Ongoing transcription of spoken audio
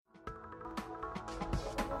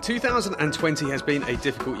2020 has been a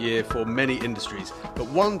difficult year for many industries, but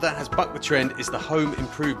one that has bucked the trend is the home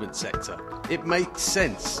improvement sector. It makes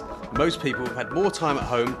sense. Most people have had more time at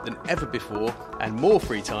home than ever before and more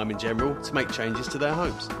free time in general to make changes to their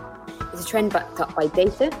homes. It's a trend backed up by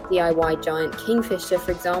data. DIY giant Kingfisher,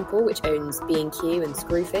 for example, which owns B&Q and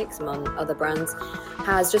Screwfix, among other brands,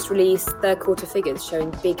 has just released third quarter figures showing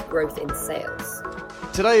big growth in sales.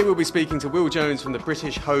 Today we'll be speaking to Will Jones from the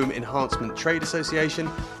British Home Enhancement Trade Association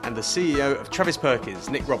and the CEO of Travis Perkins,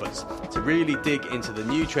 Nick Roberts, to really dig into the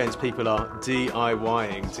new trends people are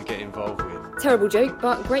DIYing to get involved with. Terrible joke,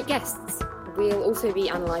 but great guests. We'll also be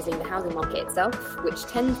analysing the housing market itself, which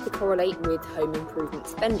tends to correlate with home improvement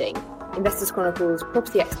spending. Investors Chronicle's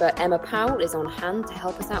property expert Emma Powell is on hand to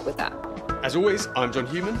help us out with that. As always, I'm John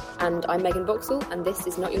Human. And I'm Megan Boxall, and this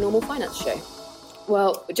is Not Your Normal Finance Show.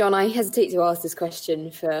 Well, John, I hesitate to ask this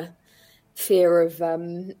question for fear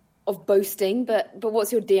of boasting, but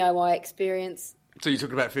what's your DIY experience? So you're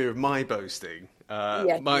talking about fear of my boasting?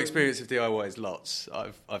 Yes. My experience of DIY is lots.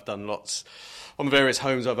 I've done lots on the various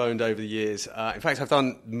homes I've owned over the years. In fact, I've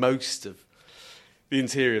done most of the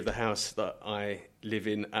interior of the house that I live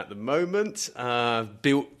in at the moment.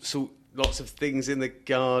 Built lots of things in the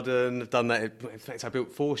garden. I've done that. In fact, I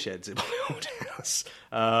built 4 sheds in my old house.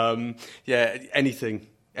 Anything.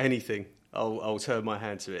 I'll turn my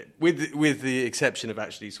hand to it, with the exception of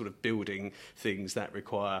actually sort of building things that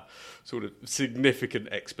require sort of significant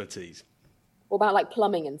expertise. What about like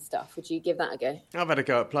plumbing and stuff? Would you give that a go? I've had a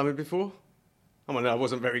go at plumbing before. I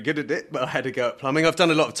wasn't very good at it, but I had a go at plumbing. I've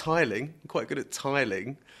done a lot of tiling. I'm quite good at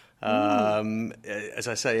tiling. As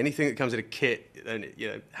I say, anything that comes in a kit, then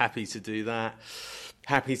happy to do that.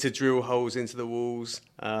 Happy to drill holes into the walls.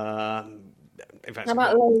 In fact, how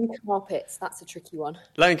about laying carpets? That's a tricky one.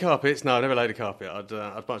 Laying carpets? No, I've never laid a carpet.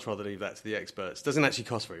 I'd much rather leave that to the experts. Doesn't actually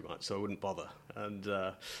cost very much, so I wouldn't bother. And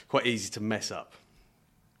quite easy to mess up.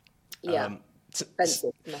 Yeah.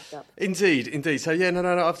 Expensive to mess up. Indeed. So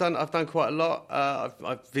no. I've done quite a lot.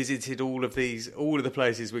 I've visited all of the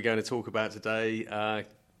places we're going to talk about today.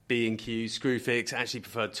 B&Q, Screwfix, actually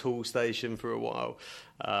preferred Toolstation for a while,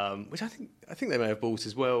 which I think they may have bought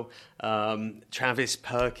as well. Travis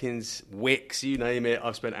Perkins, Wickes, you name it.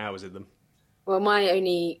 I've spent hours in them. Well, my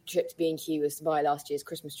only trip to B&Q was to buy last year's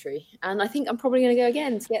Christmas tree, and I think I'm probably going to go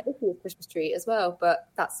again to get this year's Christmas tree as well. But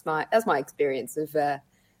that's my experience of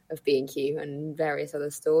B&Q and various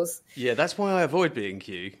other stores. Yeah, that's why I avoid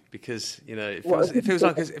B&Q, because it feels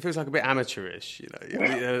like a bit amateurish.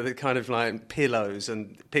 The kind of like pillows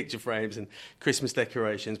and picture frames and Christmas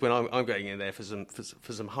decorations. When I'm going in there for some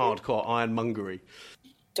hardcore ironmongery.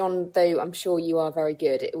 John, though I'm sure you are very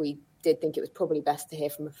good, we did think it was probably best to hear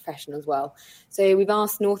from a professional as well. So we've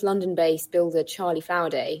asked North London-based builder Charlie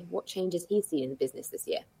Flowerday what changes he's seen in the business this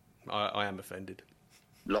year. I am offended.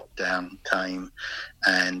 Lockdown came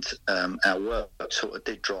and our work sort of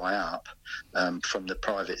did dry up from the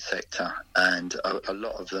private sector, and a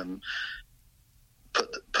lot of them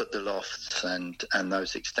put the lofts and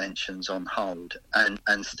those extensions on hold, and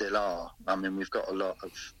still are. I mean, we've got a lot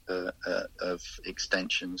of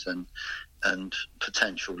extensions and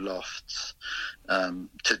potential lofts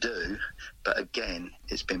to do, but again,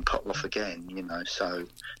 it's been put off again. So.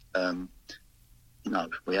 No,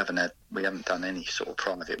 we haven't done any sort of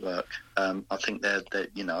private work. I think that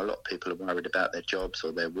a lot of people are worried about their jobs,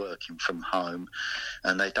 or they're working from home,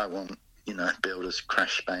 and they don't want builders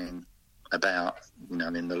crash bang about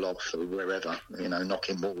in the loft or wherever,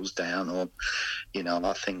 knocking walls down, or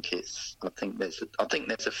I think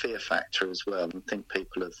there's a fear factor as well. I think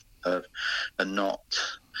people are not,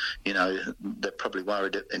 they're probably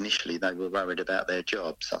worried. Initially they were worried about their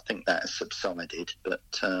jobs. I think that has subsided, but.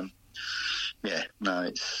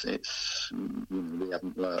 It's we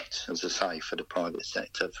haven't worked, as I say, for the private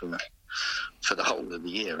sector for the whole of the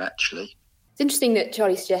year, actually. It's interesting that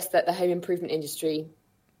Charlie suggests that the home improvement industry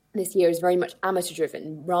this year is very much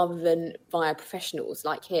amateur-driven rather than via professionals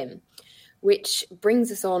like him, which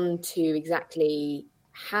brings us on to exactly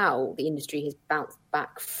how the industry has bounced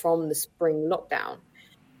back from the spring lockdown.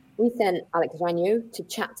 We sent Alex Ragno to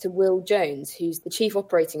chat to Will Jones, who's the Chief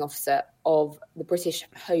Operating Officer of the British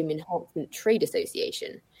Home Enhancement Trade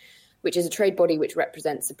Association, which is a trade body which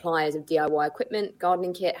represents suppliers of DIY equipment,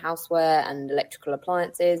 gardening kit, houseware and electrical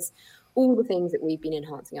appliances, all the things that we've been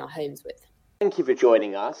enhancing our homes with. Thank you for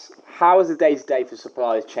joining us. How has the day-to-day for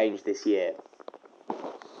suppliers changed this year?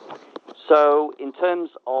 So in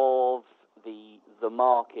terms of the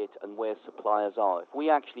market and where suppliers are, if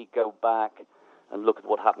we actually go back and look at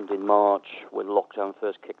what happened in March when lockdown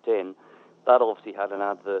first kicked in, that obviously had an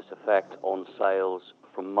adverse effect on sales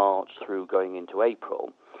from March through going into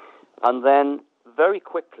April. And then very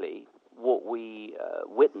quickly, what we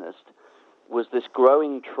witnessed was this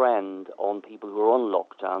growing trend on people who are on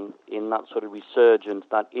lockdown in that sort of resurgence,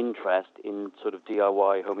 that interest in sort of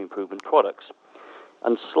DIY home improvement products.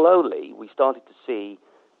 And slowly, we started to see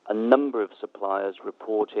a number of suppliers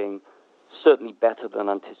reporting certainly better than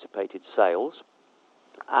anticipated sales.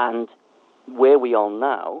 And where we are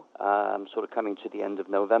now, sort of coming to the end of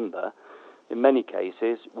November, in many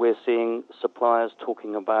cases, we're seeing suppliers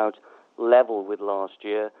talking about level with last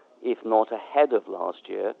year, if not ahead of last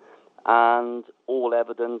year, and all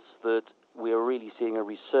evidence that we are really seeing a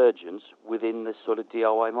resurgence within this sort of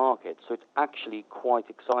DIY market. So it's actually quite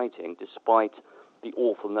exciting, despite the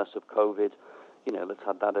awfulness of COVID. You know, that's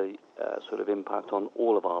had that sort of impact on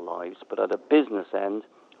all of our lives. But at a business end,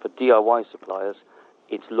 for DIY suppliers,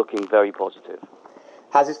 it's looking very positive.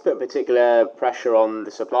 Has this put particular pressure on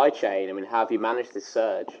the supply chain? I mean, how have you managed this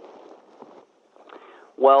surge?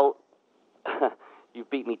 Well, you've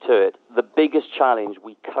beat me to it. The biggest challenge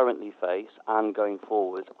we currently face and going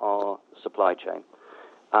forward are supply chain.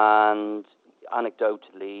 And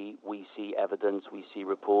anecdotally, we see evidence, we see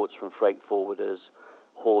reports from freight forwarders,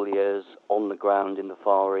 hauliers on the ground in the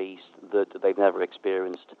Far East that they've never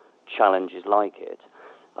experienced challenges like it.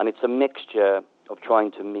 And it's a mixture of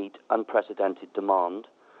trying to meet unprecedented demand,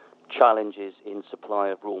 challenges in supply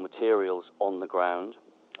of raw materials on the ground,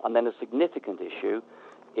 and then a significant issue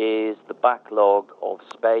is the backlog of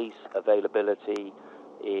space availability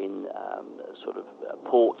in sort of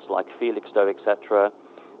ports like Felixstowe, etc.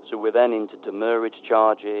 So we're then into demurrage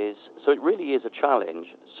charges. So it really is a challenge.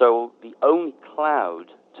 So the only cloud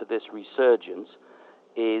to this resurgence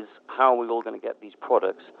is how we're all going to get these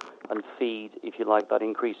products and feed, if you like, that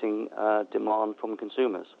increasing demand from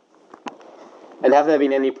consumers. And have there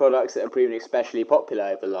been any products that have proven especially popular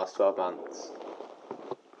over the last 12 months?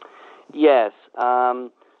 Yes.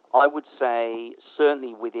 I would say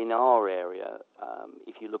certainly within our area,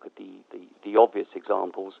 if you look at the obvious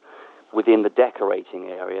examples, within the decorating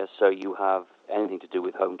area, so you have anything to do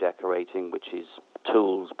with home decorating, which is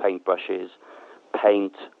tools, paintbrushes,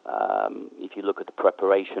 paint. If you look at the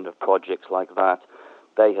preparation of projects like that,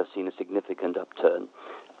 they have seen a significant upturn.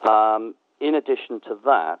 In addition to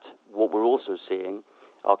that, what we're also seeing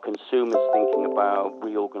are consumers thinking about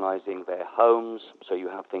reorganizing their homes. So you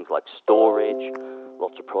have things like storage,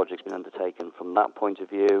 lots of projects being undertaken from that point of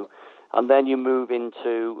view. And then you move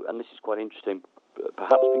into, and this is quite interesting,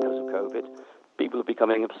 perhaps because of COVID, people are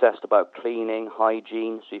becoming obsessed about cleaning,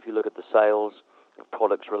 hygiene. So if you look at the sales of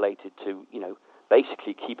products related to, you know,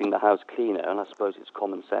 basically keeping the house cleaner, and I suppose it's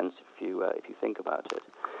common sense if you think about it.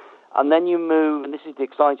 And then you move, and this is the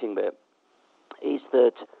exciting bit, is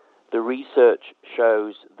that the research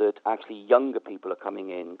shows that actually younger people are coming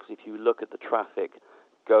in, because if you look at the traffic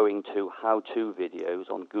going to how-to videos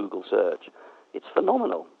on Google search, it's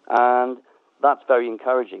phenomenal. And that's very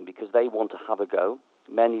encouraging because they want to have a go.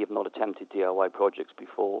 Many have not attempted DIY projects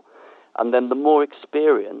before. And then the more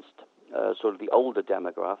experienced, sort of the older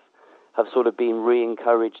demographic, have sort of been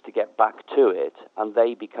re-encouraged to get back to it, and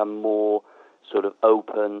they become more sort of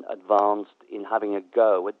open, advanced in having a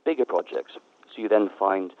go at bigger projects. So you then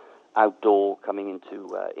find outdoor coming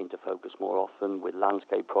into focus more often with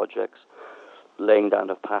landscape projects, laying down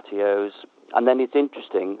of patios. And then it's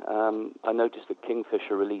interesting, I noticed that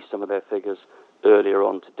Kingfisher released some of their figures earlier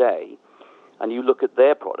on today, and you look at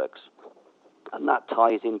their products, and that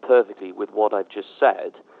ties in perfectly with what I've just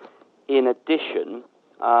said. In addition,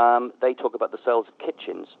 they talk about the sales of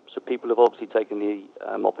kitchens. So people have obviously taken the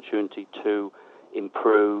opportunity to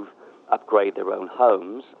improve, upgrade their own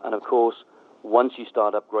homes. And of course, once you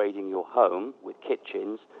start upgrading your home with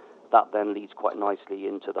kitchens, that then leads quite nicely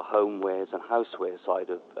into the homewares and housewares side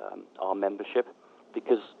of our membership,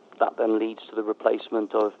 because that then leads to the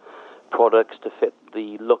replacement of products to fit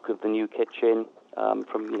the look of the new kitchen,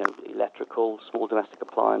 from, you know, electrical, small domestic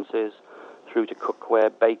appliances, through to cookware,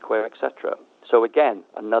 bakeware, etc. So again,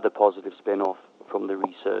 another positive spin-off from the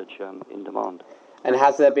research in demand. And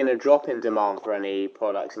has there been a drop in demand for any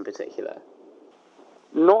products in particular?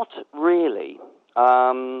 Not really.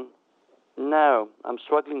 No, I'm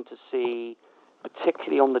struggling to see,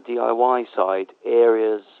 particularly on the DIY side,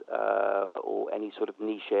 areas or any sort of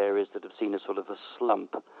niche areas that have seen a sort of a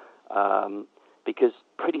slump, because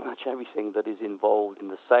pretty much everything that is involved in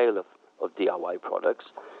the sale of DIY products,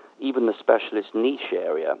 even the specialist niche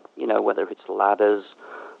area, you know, whether it's ladders,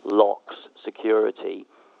 locks, security,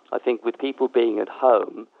 I think with people being at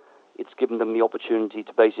home, it's given them the opportunity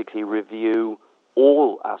to basically review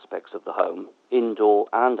all aspects of the home, indoor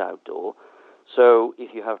and outdoor. So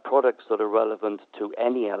if you have products that are relevant to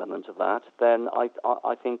any element of that, then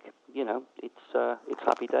I think, you know, it's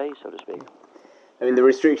happy days, so to speak. I mean, the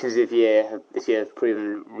restrictions this year have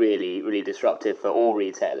proven really, really disruptive for all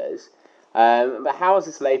retailers. But how has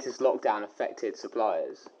this latest lockdown affected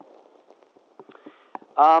suppliers?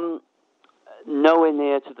 Nowhere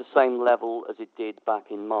near to the same level as it did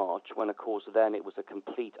back in March, when, of course, then it was a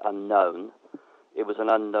complete unknown. It was an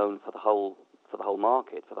unknown for the whole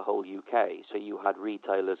market, for the whole UK. So you had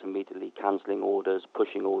retailers immediately cancelling orders,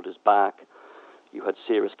 pushing orders back. You had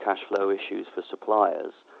serious cash flow issues for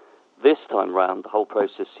suppliers. This time round, the whole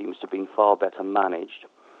process seems to have been far better managed.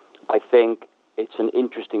 I think it's an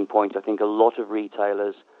interesting point. I think a lot of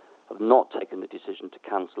retailers have not taken the decision to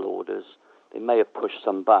cancel orders. They may have pushed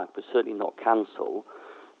some back, but certainly not cancel,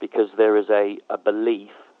 because there is a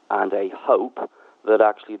belief and a hope that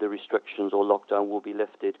actually the restrictions or lockdown will be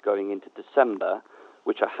lifted going into December,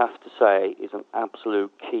 which I have to say is an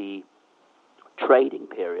absolute key trading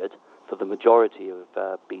period for the majority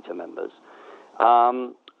of beta members.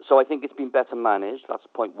 So I think it's been better managed. That's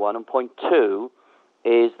point one. And point two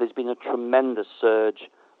is there's been a tremendous surge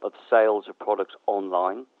of sales of products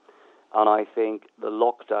online. And I think the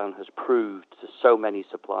lockdown has proved to so many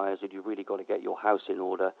suppliers that you've really got to get your house in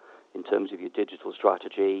order in terms of your digital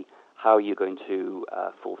strategy, how you're going to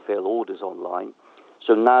fulfill orders online.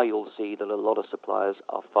 So now you'll see that a lot of suppliers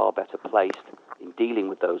are far better placed in dealing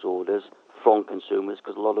with those orders from consumers,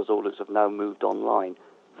 because a lot of those orders have now moved online.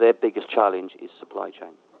 Their biggest challenge is supply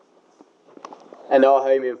chain. And are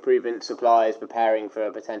home improvement suppliers preparing for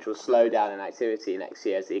a potential slowdown in activity next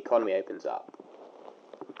year as the economy opens up?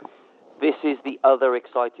 This is the other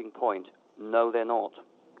exciting point. No, they're not.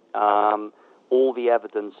 All the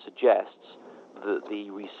evidence suggests that the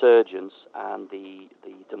resurgence and the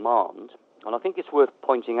demand, and I think it's worth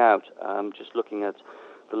pointing out, just looking at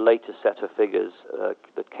the latest set of figures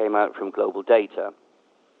that came out from Global Data.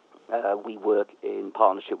 We work in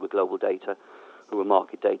partnership with Global Data, who are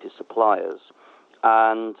market data suppliers,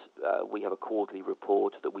 and we have a quarterly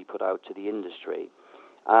report that we put out to the industry.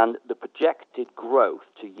 And the projected growth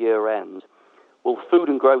to year-end, well, food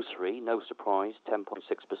and grocery, no surprise,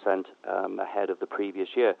 10.6% ahead of the previous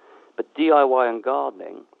year. But DIY and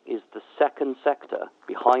gardening is the second sector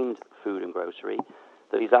behind food and grocery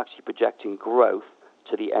that is actually projecting growth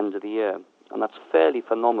to the end of the year. And that's fairly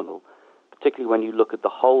phenomenal, particularly when you look at the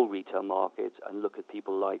whole retail market and look at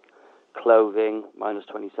people like clothing, minus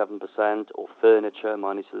 27%, or furniture,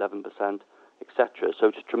 minus 11%, etc. So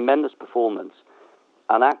it's a tremendous performance.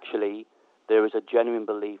 And actually, there is a genuine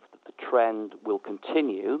belief that the trend will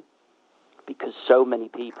continue because so many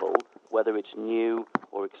people, whether it's new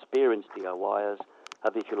or experienced DIYers,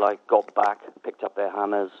 have, if you like, got back, picked up their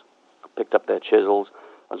hammers, picked up their chisels,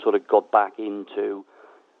 and sort of got back into,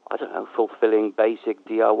 I don't know, fulfilling basic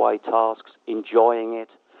DIY tasks, enjoying it,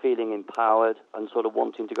 feeling empowered, and sort of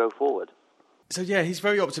wanting to go forward. So yeah, he's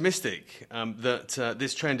very optimistic that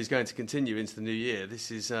this trend is going to continue into the new year. This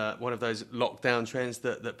is one of those lockdown trends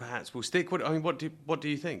that perhaps will stick. What do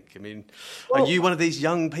you think? I mean, are you one of these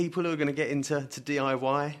young people who are going to get into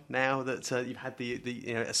DIY now that you've had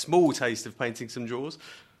a small taste of painting some drawers?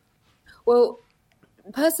 Well,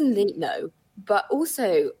 personally, no, but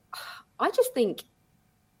also I just think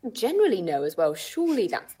generally no as well. Surely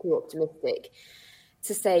that's too optimistic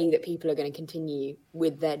to say that people are going to continue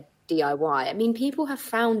with their DIY. I mean, people have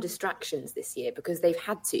found distractions this year because they've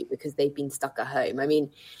had to, because they've been stuck at home. I mean,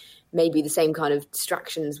 maybe the same kind of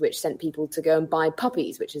distractions which sent people to go and buy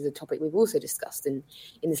puppies, which is a topic we've also discussed in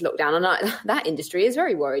this lockdown. And that industry is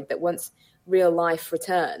very worried that once real life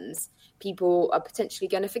returns, people are potentially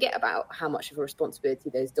going to forget about how much of a responsibility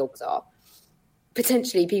those dogs are.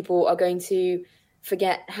 Potentially people are going to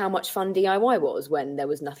forget how much fun DIY was when there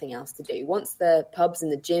was nothing else to do. Once the pubs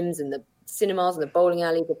and the gyms and the cinemas and the bowling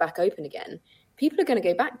alleys are back open again, people are going to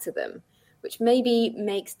go back to them, which maybe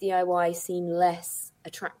makes DIY seem less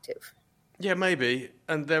attractive. Yeah, maybe.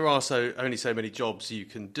 And there are only so many jobs you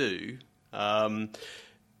can do. I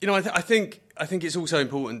think it's also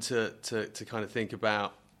important to kind of think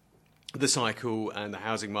about the cycle and the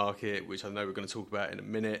housing market, which I know we're going to talk about in a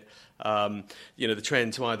minute. The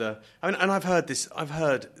trend to either, and I've heard this. I've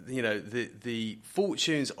heard the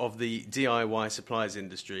fortunes of the DIY supplies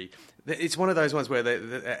industry. It's one of those ones where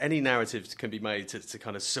any narratives can be made to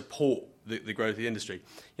kind of support the growth of the industry.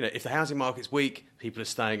 If the housing market's weak, people are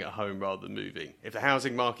staying at home rather than moving. If the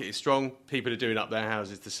housing market is strong, people are doing up their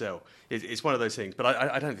houses to sell. It's one of those things, but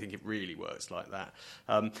I don't think it really works like that.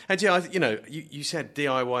 You said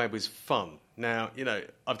DIY was fun. Now,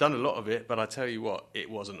 I've done a lot of it, but I tell you what, it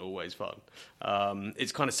wasn't always fun.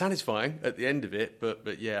 It's kind of satisfying at the end of it,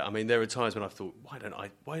 but yeah, I mean, there are times when I've thought, why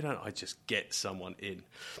don't I just get someone in?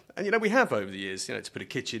 And, we have over the years, to put a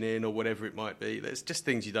kitchen in or whatever it might be. There's just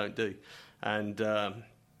things you don't do. And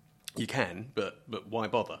you can, but why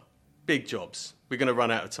bother? Big jobs. We're going to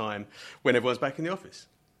run out of time when everyone's back in the office.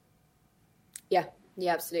 Yeah,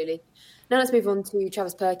 absolutely. Now let's move on to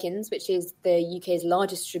Travis Perkins, which is the UK's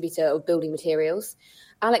largest distributor of building materials.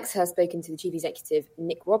 Alex has spoken to the Chief Executive,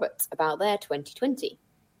 Nick Roberts, about their 2020.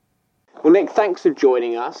 Well, Nick, thanks for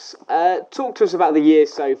joining us. Talk to us about the year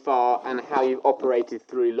so far and how you've operated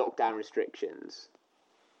through lockdown restrictions.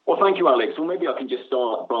 Well, thank you, Alex. Well, maybe I can just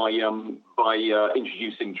start by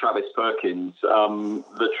introducing Travis Perkins.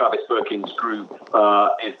 The Travis Perkins Group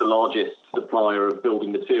is the largest supplier of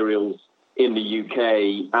building materials in the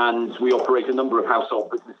UK, and we operate a number of household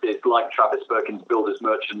businesses like Travis Perkins Builders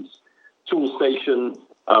Merchants, Toolstation,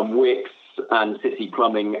 Wickes, and City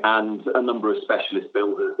Plumbing, and a number of specialist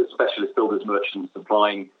builders merchants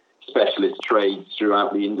supplying specialist trades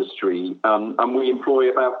throughout the industry. And we employ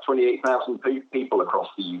about 28,000 people across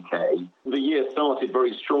the UK. The year started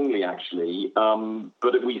very strongly, actually,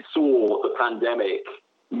 but we saw the pandemic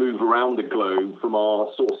move around the globe from our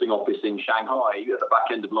sourcing office in Shanghai at the back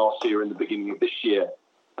end of last year and the beginning of this year,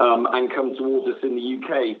 and come towards us in the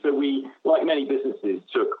UK. So we, like many businesses,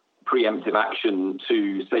 took preemptive action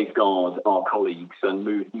to safeguard our colleagues and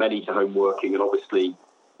moved many to home working, and obviously,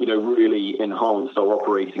 really enhanced our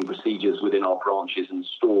operating procedures within our branches and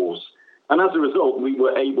stores. And as a result, we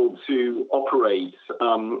were able to operate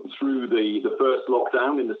through the first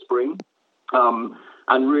lockdown in the spring,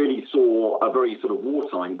 and really saw a very sort of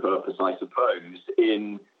wartime purpose, I suppose,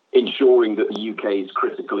 in ensuring that the UK's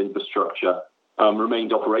critical infrastructure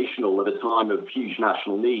remained operational at a time of huge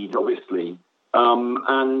national need, obviously,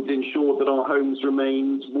 and ensured that our homes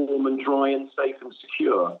remained warm and dry and safe and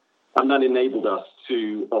secure. And that enabled us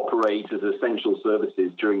to operate as essential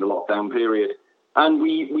services during the lockdown period. And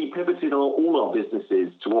we pivoted all our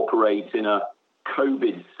businesses to operate in a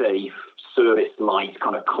COVID-safe, service-light,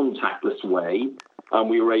 kind of contactless way. And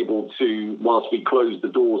we were able to, whilst we closed the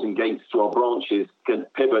doors and gates to our branches,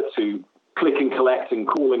 pivot to click and collect and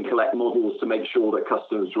call and collect models to make sure that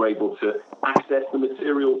customers were able to access the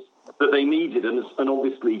materials that they needed. And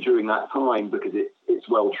obviously during that time, because it's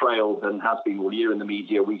well trailed and has been all year in the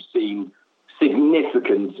media, we've seen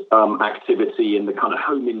significant activity in the kind of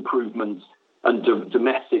home improvement and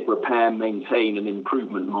domestic repair, maintain and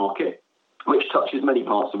improvement market, which touches many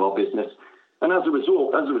parts of our business. And as a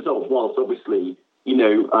result, whilst obviously,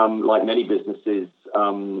 like many businesses,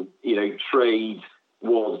 trade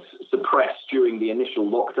was suppressed during the initial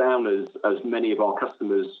lockdown as many of our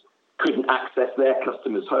customers couldn't access their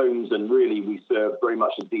customers' homes, and really we serve very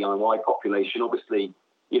much a DIY population. Obviously,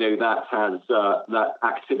 that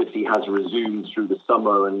activity has resumed through the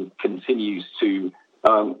summer and continues to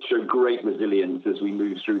show great resilience as we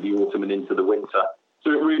move through the autumn and into the winter. So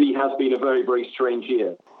it really has been a very, very strange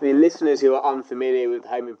year. I mean, listeners who are unfamiliar with the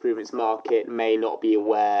home improvements market may not be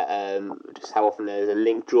aware just how often there's a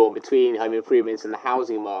link drawn between home improvements and the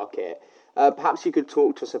housing market. Perhaps you could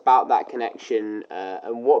talk to us about that connection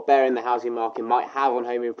and what bearing the housing market might have on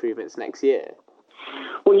home improvements next year.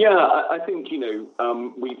 Well, yeah, I think,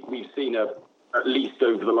 we've seen at least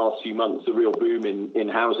over the last few months, a real boom in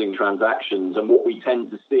housing transactions. And what we tend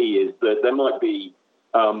to see is that there might be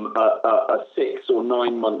a 6 or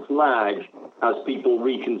 9 month lag as people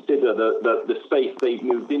reconsider the space they've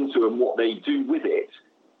moved into and what they do with it.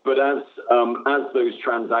 But as those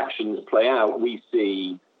transactions play out, we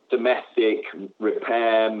see domestic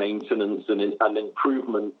repair, maintenance and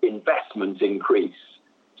improvement investment increase.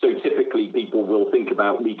 So typically people will think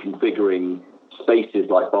about reconfiguring spaces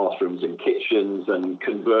like bathrooms and kitchens and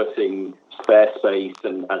converting spare space.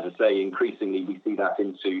 And as I say, increasingly we see that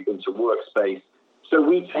into workspace. So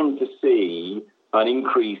we tend to see an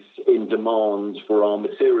increase in demand for our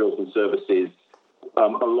materials and services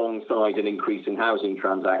alongside an increase in housing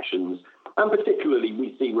transactions. And particularly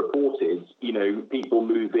we see reported, people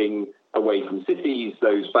moving away from cities,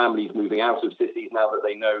 those families moving out of cities now that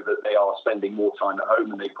they know that they are spending more time at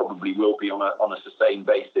home, and they probably will be on a sustained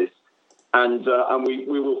basis. And we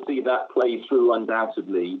will see that play through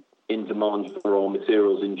undoubtedly in demand for our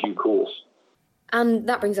materials in due course. And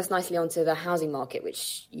that brings us nicely onto the housing market,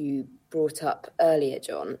 which you brought up earlier,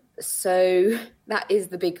 John. So that is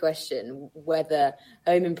the big question, whether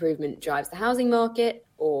home improvement drives the housing market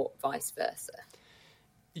or vice versa.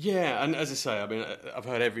 Yeah, and as I say, I mean, I've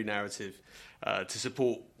heard every narrative to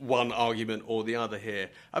support one argument or the other here.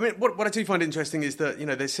 I mean, what I do find interesting is that,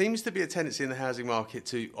 there seems to be a tendency in the housing market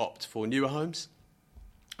to opt for newer homes.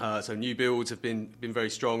 So new builds have been very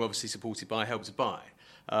strong, obviously supported by Help to Buy.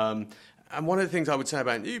 And one of the things I would say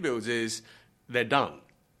about new builds is they're done.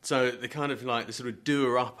 So the kind of like the sort of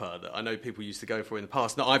doer-upper that I know people used to go for in the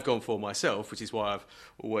past, that I've gone for myself, which is why I've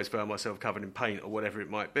always found myself covered in paint or whatever it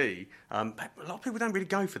might be. But a lot of people don't really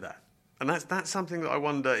go for that. And that's something that I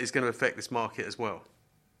wonder is going to affect this market as well.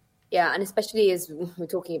 Yeah, and especially as we're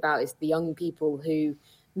talking about is the young people who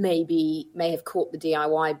may have caught the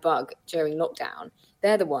DIY bug during lockdown.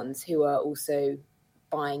 They're the ones who are also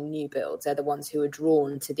buying new builds. They're the ones who are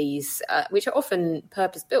drawn to these, which are often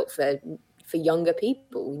purpose-built for younger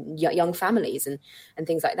people, young families and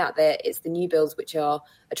things like that. It's the new builds which are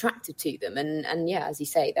attractive to them. And yeah, as you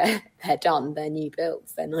say, they're done. They're new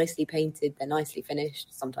builds. They're nicely painted. They're nicely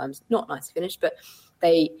finished. Sometimes not nicely finished, but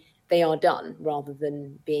they are done rather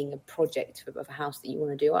than being a project of a house that you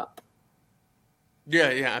want to do up. Yeah,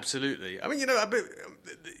 absolutely. I mean,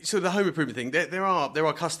 so the home improvement thing, there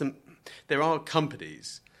are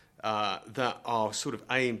companies that are sort of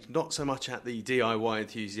aimed not so much at the DIY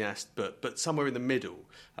enthusiast, but somewhere in the middle,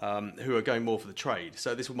 who are going more for the trade.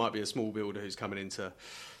 So this might be a small builder who's coming in to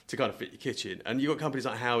kind of fit your kitchen. And you've got companies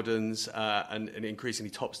like Howdens and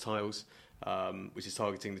increasingly Topps Tiles, which is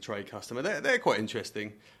targeting the trade customer. They're quite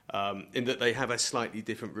interesting in that they have a slightly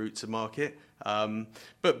different route to market.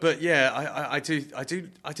 But yeah, I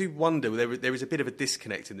do wonder there is a bit of a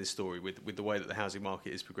disconnect in this story with the way that the housing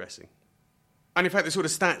market is progressing. And in fact, the sort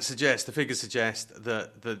of the figures suggest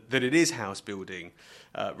that it is house building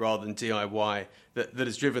rather than DIY that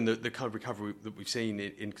has driven the kind of recovery that we've seen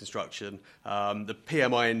in construction. The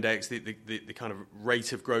PMI index, the kind of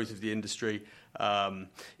rate of growth of the industry,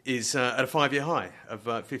 is at a 5-year high of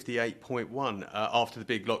 58.1 after the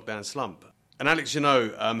big lockdown slump. And Alex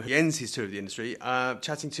Janot, who ends his tour of the industry,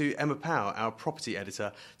 chatting to Emma Powell, our property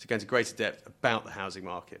editor, to go into greater depth about the housing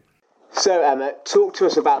market. So, Emma, talk to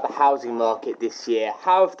us about the housing market this year.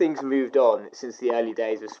 How have things moved on since the early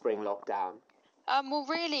days of spring lockdown? Well,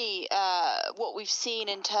 really, what we've seen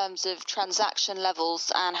in terms of transaction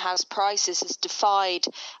levels and house prices has defied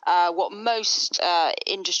what most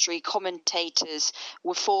industry commentators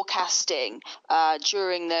were forecasting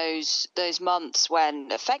during those months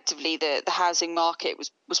when effectively the housing market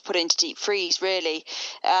was put into deep freeze, really.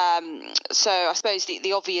 So I suppose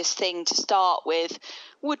the obvious thing to start with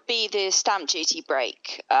would be the stamp duty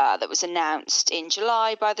break that was announced in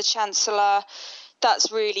July by the Chancellor.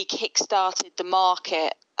 That's really kick-started the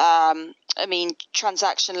market. I mean,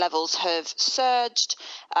 transaction levels have surged,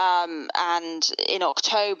 and in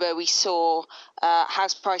October we saw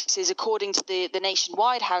house prices, according to the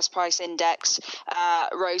nationwide house price index,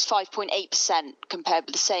 rose 5.8% compared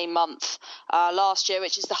with the same month last year,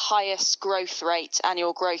 which is the highest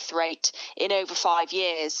annual growth rate in over 5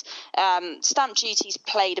 years. Stamp duties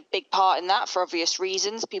played a big part in that for obvious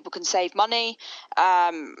reasons. People can save money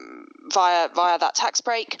via that tax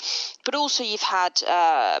break, but also you've had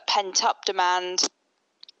pent-up demand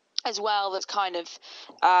as well that's kind of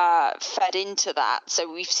fed into that.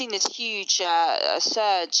 So we've seen this huge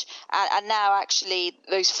surge, and now actually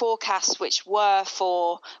those forecasts which we're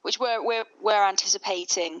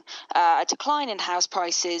anticipating a decline in house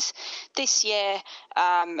prices this year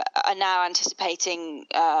are now anticipating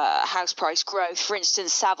house price growth. For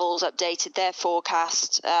instance, Savills updated their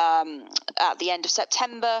forecast at the end of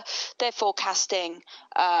September. They're forecasting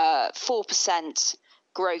 4%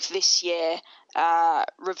 growth this year,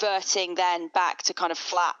 reverting then back to kind of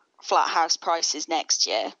flat house prices next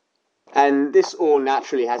year. And this all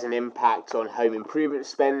naturally has an impact on home improvement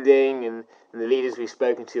spending, and the leaders we've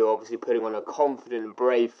spoken to are obviously putting on a confident and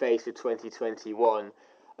brave face for 2021.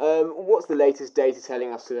 What's the latest data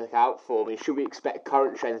telling us to look out for? I mean, should we expect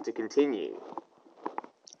current trends to continue?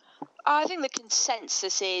 I think the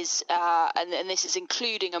consensus is, and this is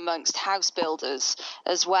including amongst house builders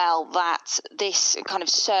as well, that this kind of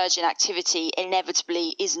surge in activity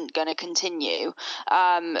inevitably isn't going to continue.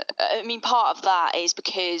 I mean, part of that is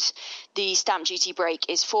because the stamp duty break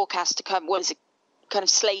is forecast to come, kind of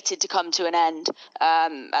slated to come to an end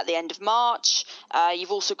at the end of March.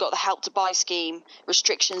 You've also got the Help to Buy scheme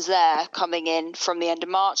restrictions there coming in from the end of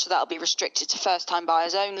March, so that'll be restricted to first-time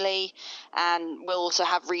buyers only, and we'll also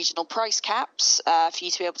have regional price caps for you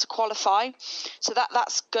to be able to qualify. So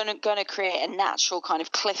that's going to create a natural kind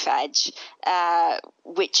of cliff edge,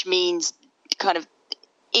 which means kind of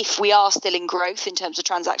if we are still in growth in terms of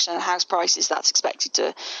transaction and house prices, that's expected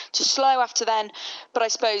to slow after then. But I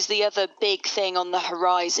suppose the other big thing on the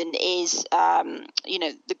horizon is,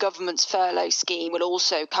 the government's furlough scheme will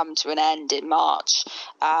also come to an end in March.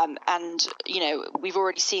 And we've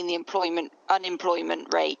already seen the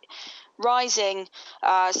unemployment rate rising.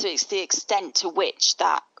 So it's the extent to which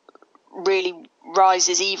that really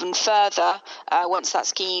rises even further once that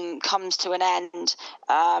scheme comes to an end,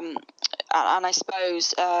 and I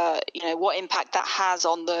suppose what impact that has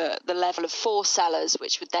on the level of forced sellers,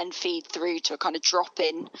 which would then feed through to a kind of drop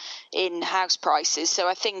in house prices. So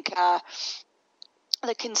I think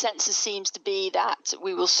the consensus seems to be that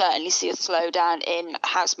we will certainly see a slowdown in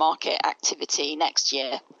house market activity next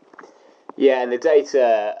year. Yeah, and the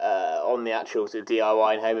data on the actual sort of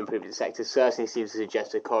DIY and home improvement sector certainly seems to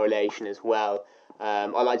suggest a correlation as well. I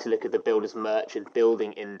like to look at the Builders Merchant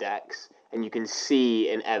Building Index, and you can see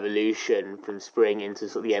an evolution from spring into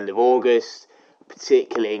sort of the end of August,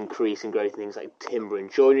 particularly increase in growth in things like timber and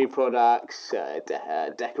joinery products,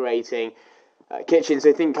 decorating, kitchens.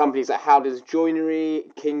 I think companies like Howders Joinery,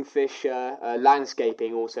 Kingfisher,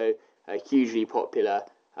 landscaping also hugely popular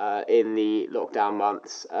in the lockdown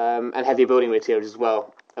months, and heavy building materials as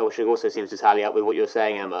well, which also seems to tally up with what you're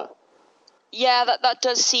saying, Emma. Yeah, that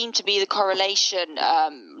does seem to be the correlation.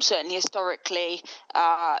 Certainly historically,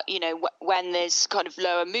 when there's kind of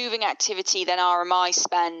lower moving activity, then RMI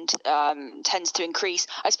spend tends to increase.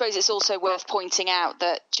 I suppose it's also worth pointing out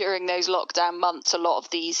that during those lockdown months, a lot of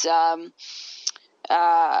these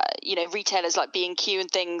retailers like B&Q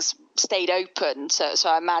and things stayed open. So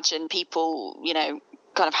I imagine people,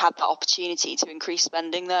 kind of had that opportunity to increase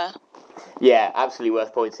spending there. Yeah, absolutely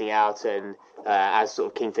worth pointing out. And as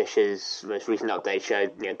sort of Kingfisher's most recent update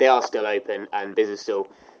showed, they are still open and business is still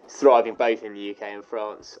thriving both in the UK and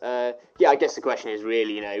France. I guess the question is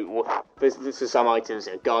really, for some items,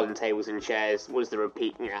 garden tables and chairs, what is the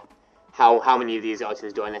repeat, how many of these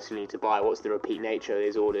items do I necessarily need to buy? What's the repeat nature of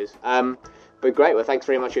these orders? But great, well, thanks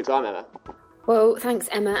very much for your time, Emma. Well, thanks,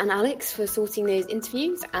 Emma and Alex, for sorting those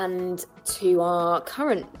interviews, and to our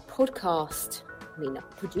current podcast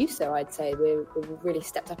producer, I'd say. We've really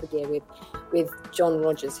stepped up a gear with John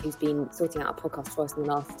Rogers, who's been sorting out a podcast for us in the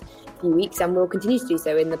last few weeks, and we'll continue to do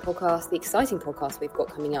so in the exciting podcast we've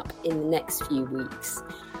got coming up in the next few weeks,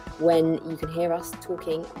 when you can hear us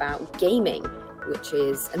talking about gaming, which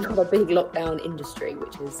is another big lockdown industry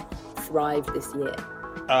which has thrived this year.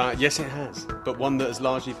 Yes, it has, but one that has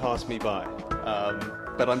largely passed me by.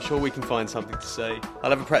 But I'm sure we can find something to say.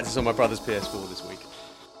 I'll have a practice on my brother's PS4 this week.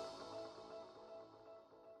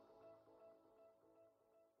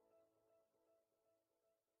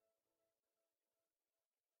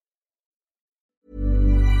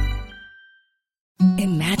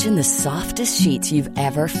 Imagine the softest sheets you've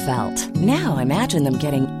ever felt. Now imagine them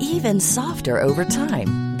getting even softer over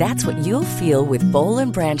time. That's what you'll feel with Boll &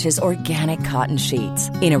 Branch's organic cotton sheets.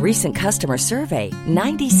 In a recent customer survey,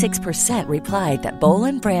 96% replied that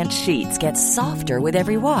Boll & Branch sheets get softer with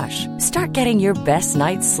every wash. Start getting your best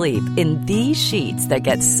night's sleep in these sheets that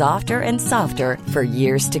get softer and softer for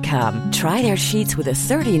years to come. Try their sheets with a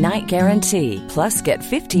 30-night guarantee. Plus, get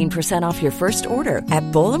 15% off your first order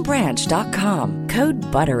at bollandbranch.com. Code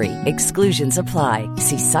BUTTERY. Exclusions apply.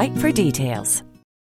 See site for details.